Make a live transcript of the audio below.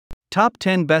Top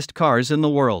 10 Best Cars in the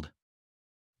World.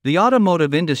 The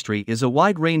automotive industry is a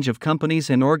wide range of companies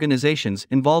and organizations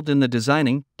involved in the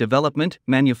designing, development,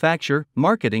 manufacture,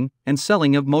 marketing, and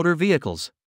selling of motor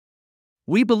vehicles.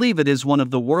 We believe it is one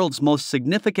of the world's most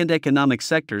significant economic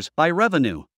sectors by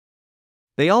revenue.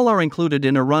 They all are included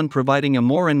in a run providing a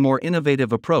more and more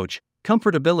innovative approach,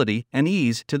 comfortability, and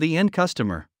ease to the end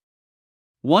customer.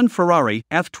 1. Ferrari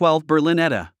F12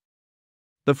 Berlinetta.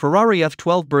 The Ferrari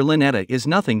F12 Berlinetta is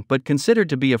nothing but considered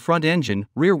to be a front-engine,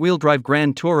 rear-wheel drive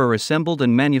Grand Tourer assembled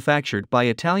and manufactured by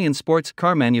Italian sports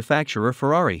car manufacturer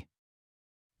Ferrari.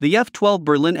 The F12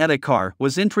 Berlinetta car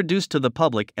was introduced to the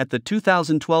public at the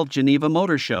 2012 Geneva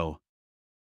Motor Show.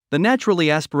 The naturally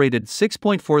aspirated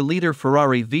 6.4-liter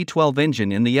Ferrari V12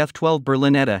 engine in the F12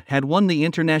 Berlinetta had won the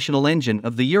International Engine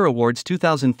of the Year Awards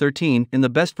 2013 in the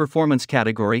Best Performance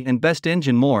category and Best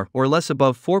Engine more or less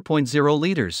above 4.0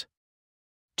 liters.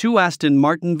 2. Aston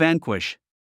Martin Vanquish.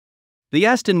 The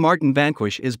Aston Martin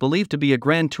Vanquish is believed to be a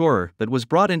Grand Tourer that was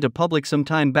brought into public some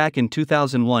time back in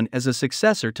 2001 as a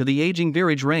successor to the aging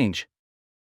Virage range.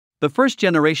 The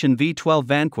first-generation V12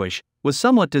 Vanquish, was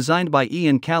somewhat designed by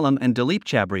Ian Callum and Dilip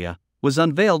Chabria, was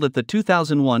unveiled at the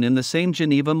 2001 in the same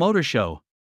Geneva Motor Show.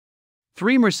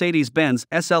 3. Mercedes-Benz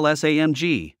SLS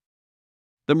AMG.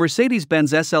 The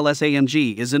Mercedes-Benz SLS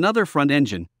AMG is another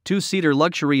front-engine, two-seater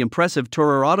luxury impressive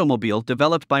tourer automobile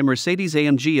developed by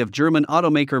Mercedes-AMG of German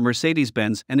automaker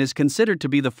Mercedes-Benz and is considered to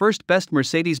be the first best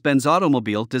Mercedes-Benz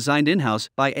automobile designed in-house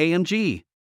by AMG.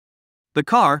 The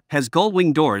car has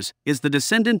gull-wing doors, is the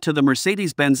descendant to the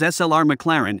Mercedes-Benz SLR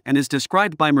McLaren and is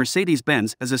described by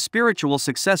Mercedes-Benz as a spiritual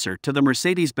successor to the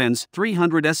Mercedes-Benz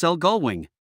 300 SL gullwing.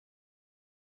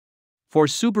 4.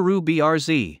 Subaru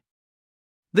BRZ.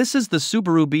 This is the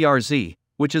Subaru BRZ,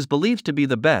 which is believed to be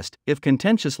the best, if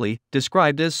contentiously,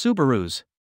 described as Subarus.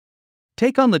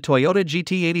 Take on the Toyota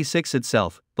GT86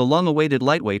 itself, the long-awaited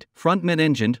lightweight, front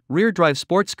mid-engined, rear-drive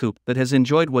sports coupe that has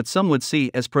enjoyed what some would see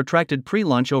as protracted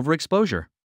pre-launch overexposure.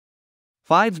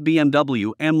 5.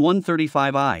 BMW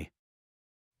M135i.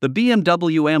 The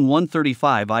BMW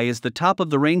M135i is the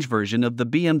top-of-the-range version of the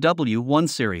BMW 1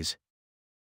 Series.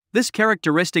 This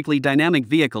characteristically dynamic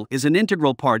vehicle is an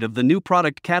integral part of the new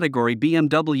product category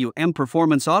BMW M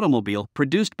Performance automobile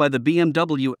produced by the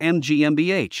BMW M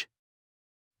GmbH.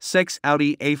 6.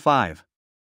 Audi A5.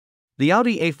 The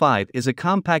Audi A5 is a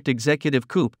compact executive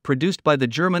coupe produced by the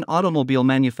German automobile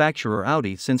manufacturer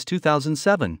Audi since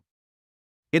 2007.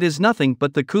 It is nothing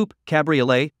but the coupe,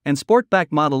 cabriolet, and sportback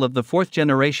model of the fourth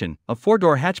generation, a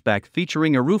four-door hatchback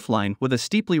featuring a roofline with a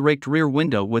steeply raked rear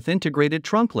window with integrated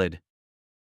trunk lid.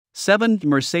 7.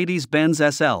 Mercedes-Benz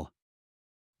SL.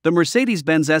 The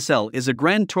Mercedes-Benz SL is a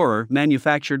Grand Tourer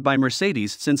manufactured by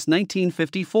Mercedes since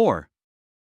 1954.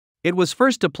 It was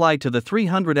first applied to the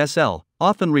 300 SL,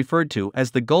 often referred to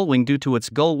as the gullwing due to its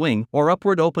gull wing or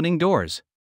upward opening doors.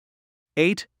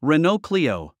 8. Renault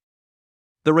Clio.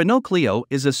 The Renault Clio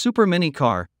is a super mini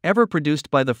car, ever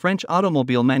produced by the French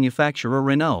automobile manufacturer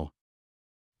Renault.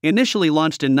 Initially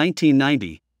launched in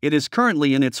 1990, it is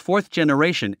currently in its fourth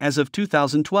generation as of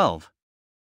 2012.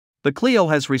 The Clio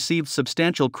has received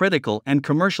substantial critical and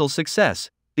commercial success,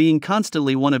 being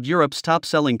constantly one of Europe's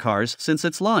top-selling cars since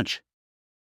its launch.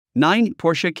 9.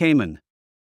 Porsche Cayman.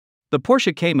 The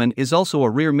Porsche Cayman is also a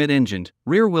rear mid-engined,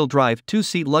 rear-wheel drive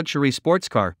two-seat luxury sports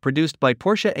car produced by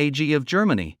Porsche AG of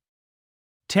Germany.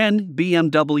 10.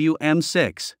 BMW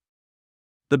M6.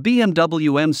 The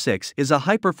BMW M6 is a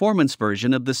high-performance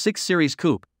version of the 6 Series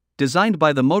coupe, designed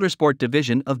by the motorsport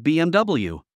division of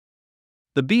BMW.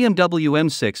 The BMW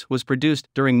M6 was produced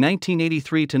during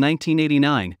 1983 to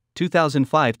 1989,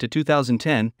 2005 to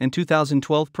 2010, and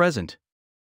 2012 present.